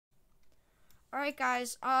Alright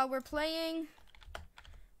guys, we're playing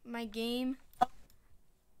my game.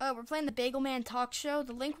 We're playing the Bagel Man Talk Show.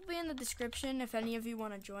 The link will be in the description if any of you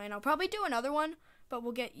want to join. I'll probably do another one, but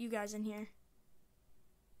we'll get you guys in here.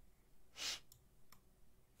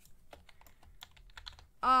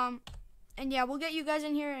 And yeah, we'll get you guys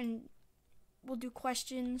in here and we'll do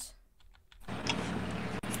questions.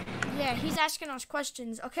 Yeah, he's asking us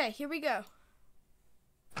questions. Okay, here we go.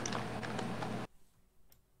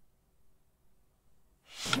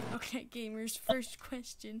 Okay, gamers, first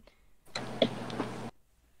question.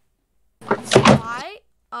 Why?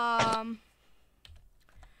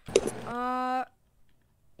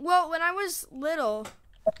 Well, when I was little,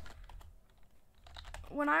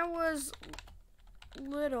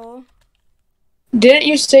 Didn't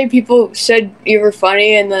you say people said you were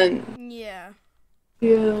funny and then... yeah.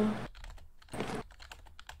 Yeah.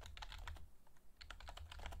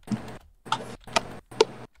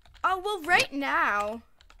 Oh, well, right now,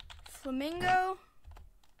 Flamingo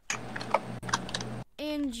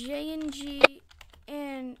and J&G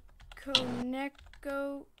and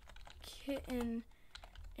Koneko Kitten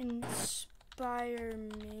inspire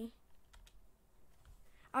me.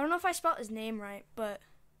 I don't know if I spelled his name right, but...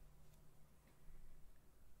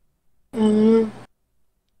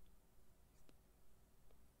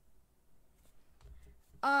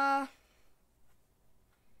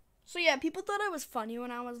 So yeah, people thought I was funny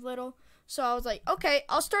when I was little. So I was like, okay,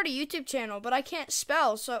 I'll start a YouTube channel, but I can't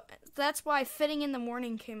spell. So that's why Fitting in the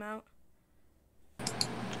Morning came out.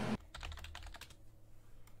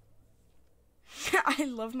 I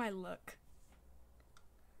love my look.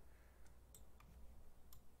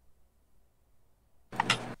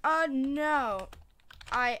 No.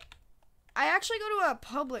 I actually go to a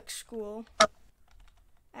public school.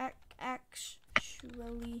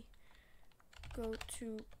 Actually go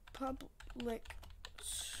to public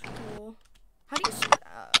school. How do you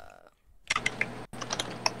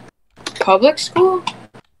Public school?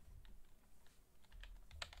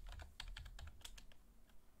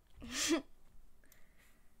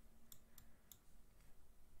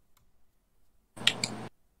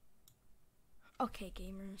 Okay,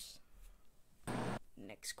 gamers.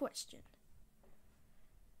 Next question.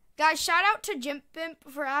 Guys, shout out to Jimp Bimp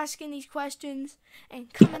for asking these questions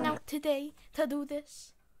and coming out today to do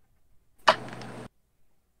this.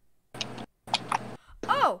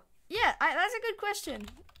 Oh, yeah, that's a good question.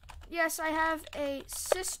 Yes, I have a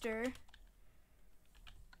sister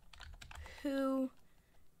who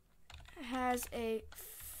has a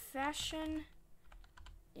fashion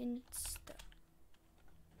Insta.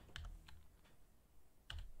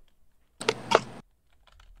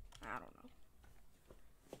 I don't know.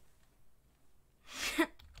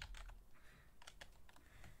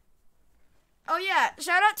 Oh yeah,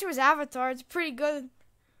 shout out to his avatar. It's pretty good.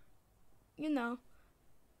 You know,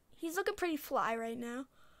 he's looking pretty fly right now.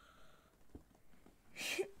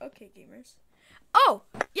 Okay, gamers. Oh,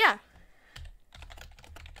 yeah.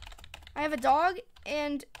 I have a dog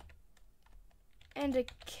and a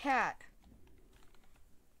cat.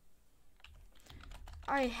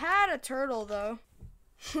 I had a turtle though.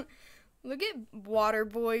 Look at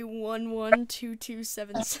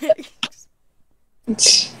Waterboy112276.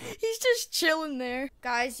 He's just chilling there.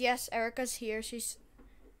 Guys, yes, Erica's here. She's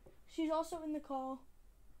also in the call.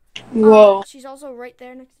 Whoa. She's also right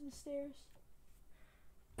there next to the stairs.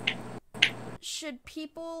 Should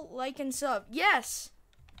people like and sub? Yes.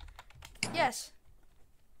 Yes.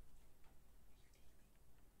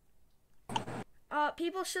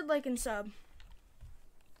 People should like and sub.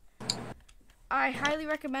 I highly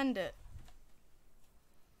recommend it.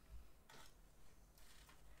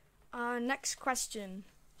 Next question.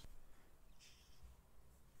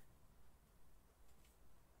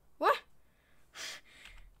 What?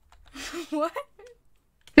 What?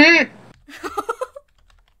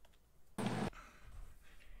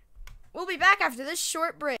 We'll be back after this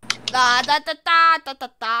short break. Da da da da da da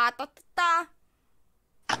da da da.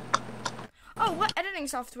 Oh, what editing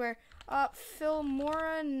software?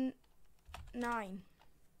 Filmora 9.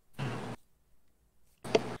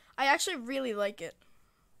 I actually really like it.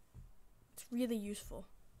 It's really useful.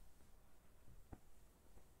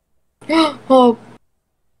 Oh.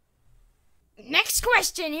 Next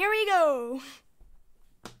question, here we go.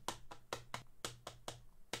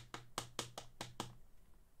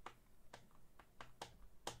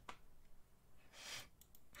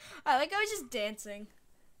 I like how he's just dancing.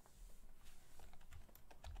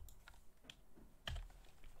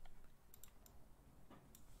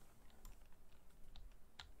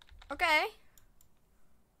 Okay.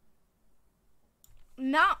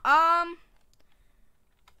 No,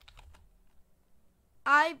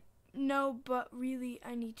 I No, but really,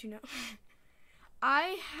 I need to know.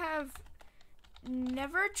 I have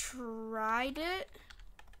never tried it.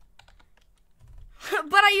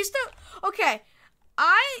 But I used to... Okay,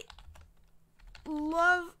 I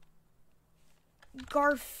love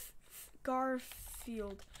Garfield.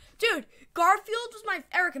 Dude, Garfield was my...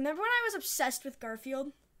 Erica, remember when I was obsessed with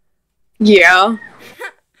Garfield? Yeah.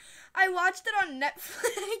 I watched it on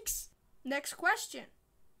Netflix. Next question.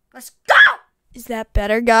 Let's go! Is that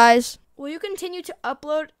better, guys? Will you continue to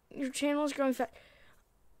upload? Your channel is growing fast.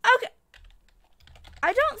 Okay.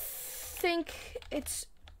 I don't think it's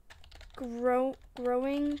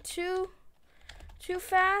growing too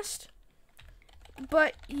fast.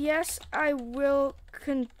 But yes, I will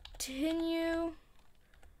continue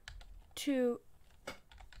to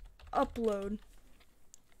upload.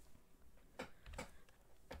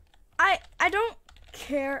 I don't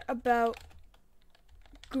care about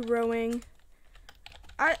growing.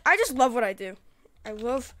 I just love what I do. I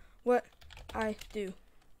love what I do.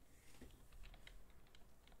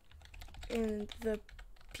 And the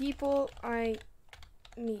people I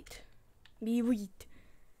meet.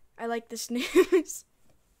 I like this news.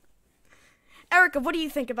 Erica, what do you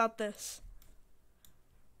think about this?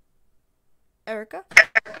 Erica?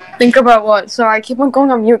 Think about what? Sorry, I keep on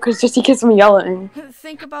going on mute because just he keeps me yelling.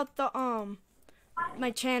 Think about the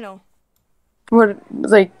my channel. What,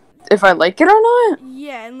 like, if I like it or not?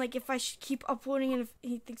 Yeah, and like if I should keep uploading and if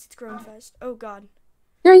he thinks it's growing fast. Oh God.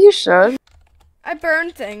 Yeah, you should. I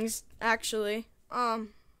burn things actually.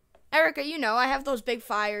 Erica, you know I have those big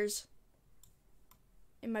fires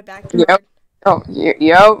in my backyard. Yep. Oh, yep.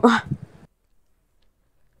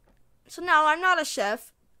 So now I'm not a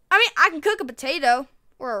chef. I mean, I can cook a potato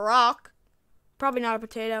or a rock. Probably not a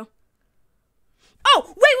potato.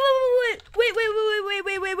 Oh, wait.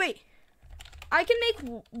 I can make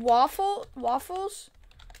waffles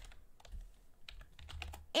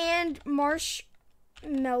and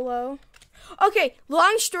marshmallow. Okay,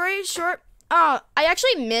 long story short, I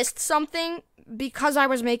actually missed something because I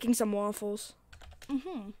was making some waffles.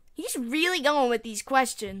 He's really going with these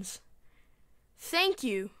questions. Thank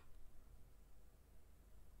you.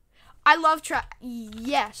 I love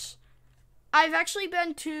yes. I've actually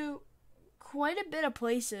been to quite a bit of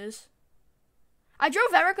places. I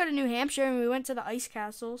drove Erica to New Hampshire and we went to the ice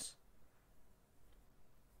castles.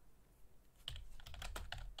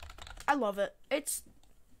 I love it.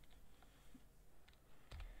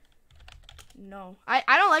 No. I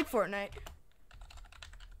don't like Fortnite.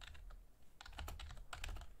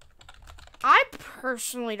 I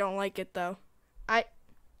personally don't like it though.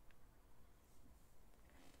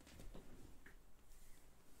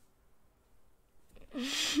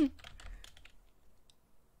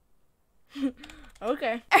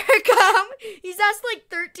 Okay. Erica, he's asked like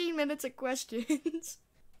 13 minutes of questions.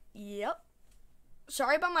 Yep.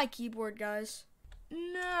 Sorry about my keyboard, guys.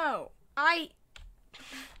 No. I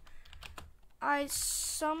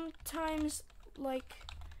sometimes like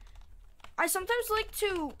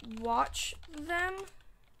to watch them,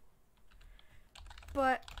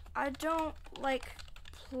 but I don't like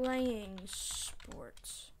playing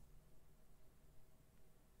sports.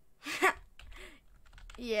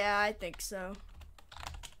 Yeah, I think so.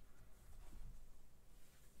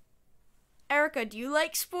 Erica, do you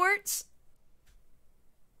like sports?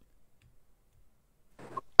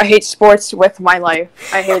 I hate sports with my life.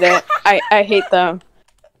 I hate it. I hate them.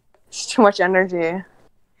 It's too much energy.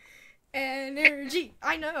 Energy.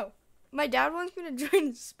 I know. My dad wants me to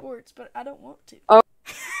join sports, but I don't want to. Oh.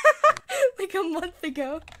 Like a month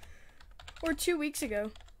ago. Or 2 weeks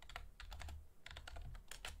ago.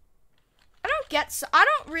 I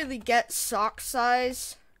don't really get sock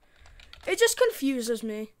size. It just confuses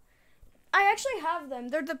me. I actually have them.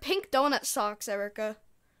 They're the pink donut socks, Erica.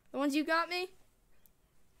 The ones you got me.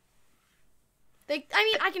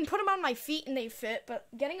 I can put them on my feet and they fit, but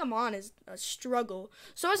getting them on is a struggle.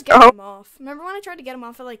 So is getting them off. Remember when I tried to get them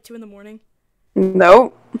off at like 2 in the morning?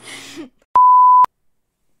 Nope.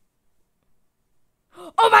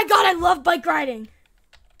 Oh my God, I love bike riding.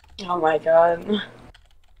 Oh my God.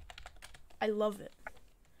 I love it.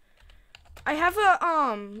 I have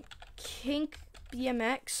a kink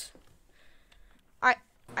BMX.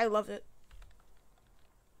 I love it.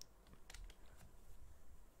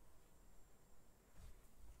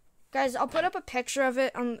 Guys, I'll put up a picture of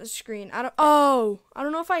it on the screen. I don't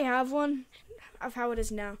know if I have one of how it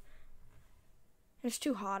is now. It's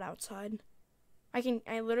too hot outside. I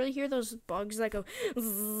literally hear those bugs that go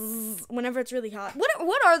zzz whenever it's really hot.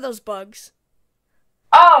 What are those bugs?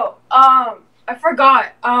 Oh, I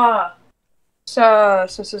forgot. I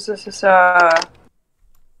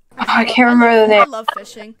can't remember the name. I love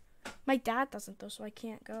fishing. My dad doesn't though, so I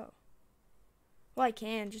can't go. Well, I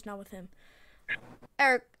can, just not with him.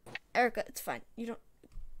 Erica, it's fine. You don't.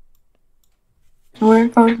 We're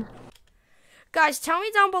fine. Guys, tell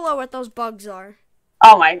me down below what those bugs are.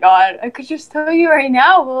 Oh my god, I could just tell you right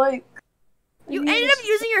now, but like... You ended up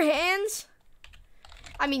using your hands?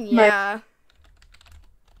 I mean, yeah.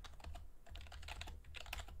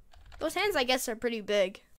 Those hands, I guess, are pretty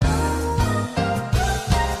big.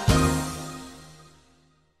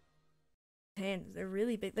 Hands, they're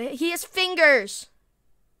really big. He has fingers!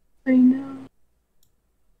 I know.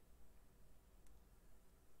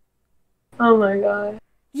 Oh my god.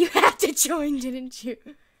 You had to join, didn't you?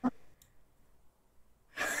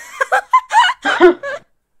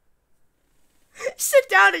 Sit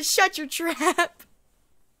down and shut your trap.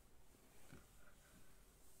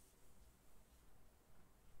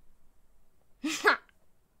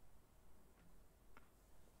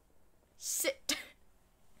 Sit.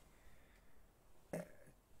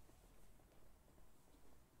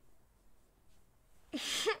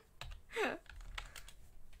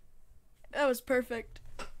 That was perfect.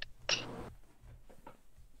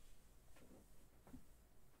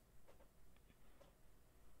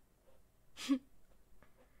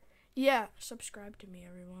 Yeah, subscribe to me,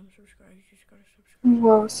 everyone. Subscribe. You just gotta subscribe.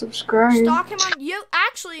 Well, subscribe. Stalk him on you.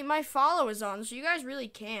 Actually, my follow is on, so you guys really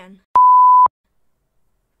can.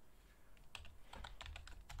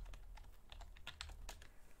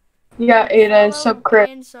 Yeah, Aiden, subscribe.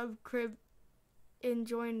 And subcrib and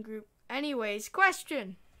join group. Anyways,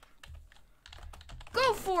 question.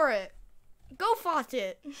 Go for it. Go fought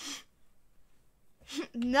it.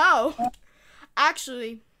 No.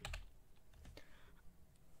 Actually,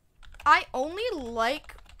 I only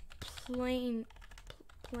like plain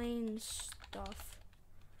stuff.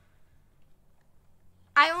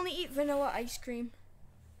 I only eat vanilla ice cream.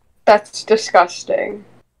 That's disgusting.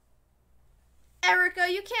 Erica,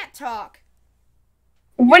 you can't talk.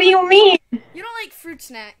 What do you mean? You don't like fruit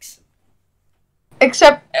snacks.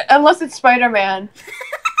 Except, unless it's Spider-Man.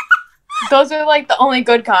 Those are like the only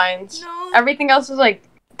good kinds. No. Everything else is like,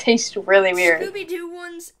 tastes really weird. Scooby-Doo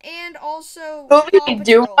ones and also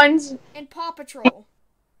Scooby-Doo Paw Patrol. ones? And Paw Patrol.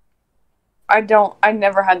 I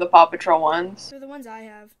never had the Paw Patrol ones. They're the ones I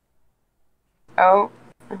have. Oh.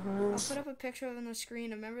 I'll put up a picture of them on the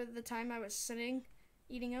screen. Remember the time I was sitting,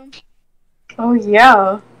 eating them? Oh,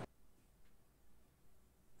 yeah.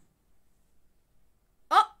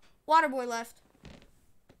 Oh! Waterboy left.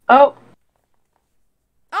 Oh.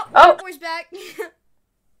 Oh! Oh. Waterboy's back.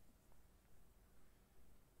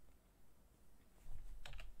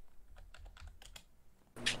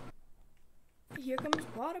 Here comes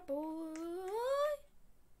Waterboy.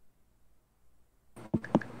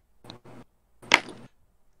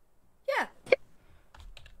 Yeah.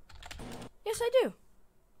 Yes, I do.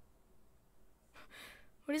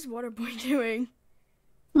 What is Waterboy doing?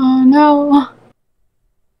 Oh, no.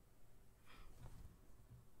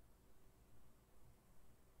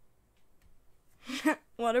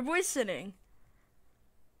 Waterboy's sitting.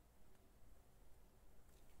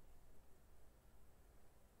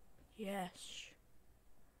 Yes.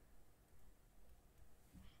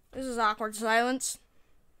 This is awkward silence.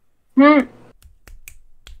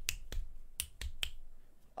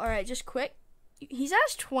 Alright, just quick. He's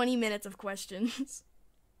asked 20 minutes of questions.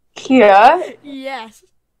 Yeah. Yes.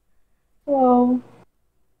 Oh.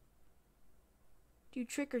 Do you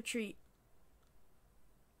trick or treat?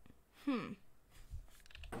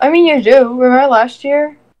 I mean, you do. Remember last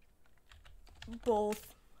year? Both.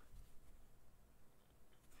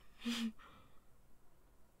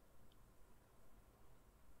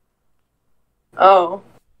 Oh.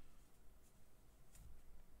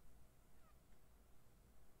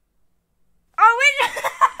 Oh, wait!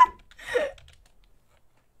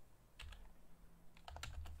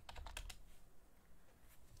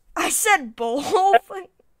 I said both.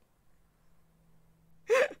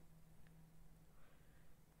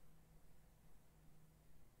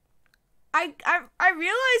 I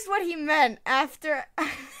realized what he meant after. Are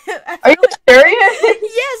you serious?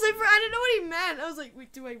 Yes, I didn't know what he meant. I was like,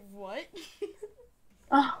 wait, do I what?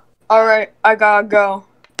 Alright, I gotta go.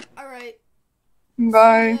 Alright.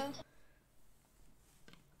 Bye.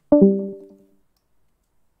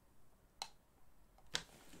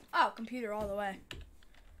 Oh, computer all the way.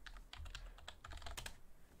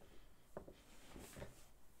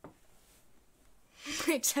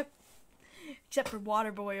 Except for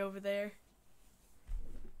Waterboy over there.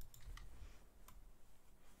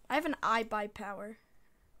 I have an eye buy power.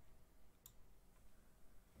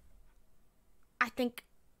 I think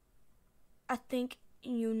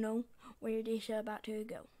you know where this is about to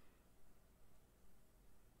go.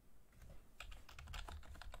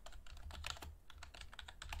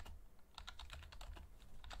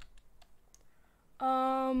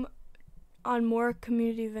 On more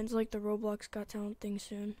community events like the Roblox Got Talent thing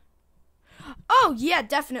soon. Oh, yeah,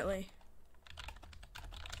 definitely.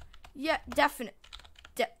 Yeah, definite.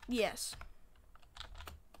 Yes.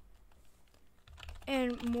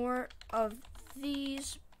 And more of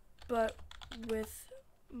these, but with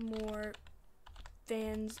more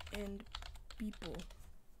fans and people.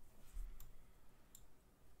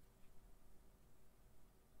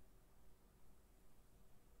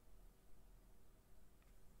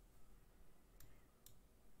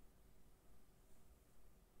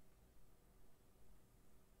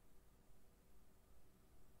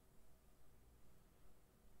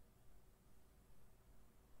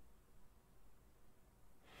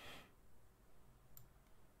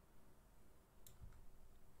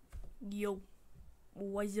 Yo,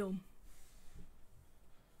 what's up?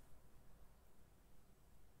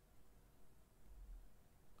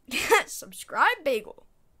 Subscribe, Bagel.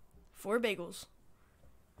 4 bagels.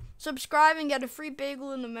 Subscribe and get a free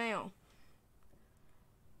bagel in the mail.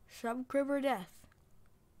 Sub crib or death.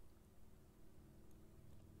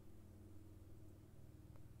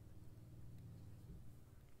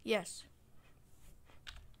 Yes.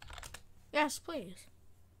 Yes, please.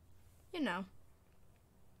 You know.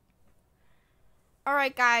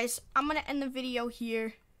 Alright, guys. I'm going to end the video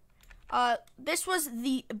here. This was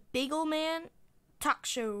the Bagel Man Talk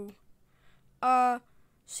Show. So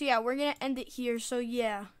yeah, we're going to end it here. So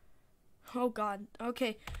yeah. Oh, God.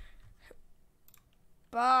 Okay.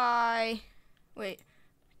 Bye. Wait.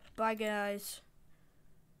 Bye, guys.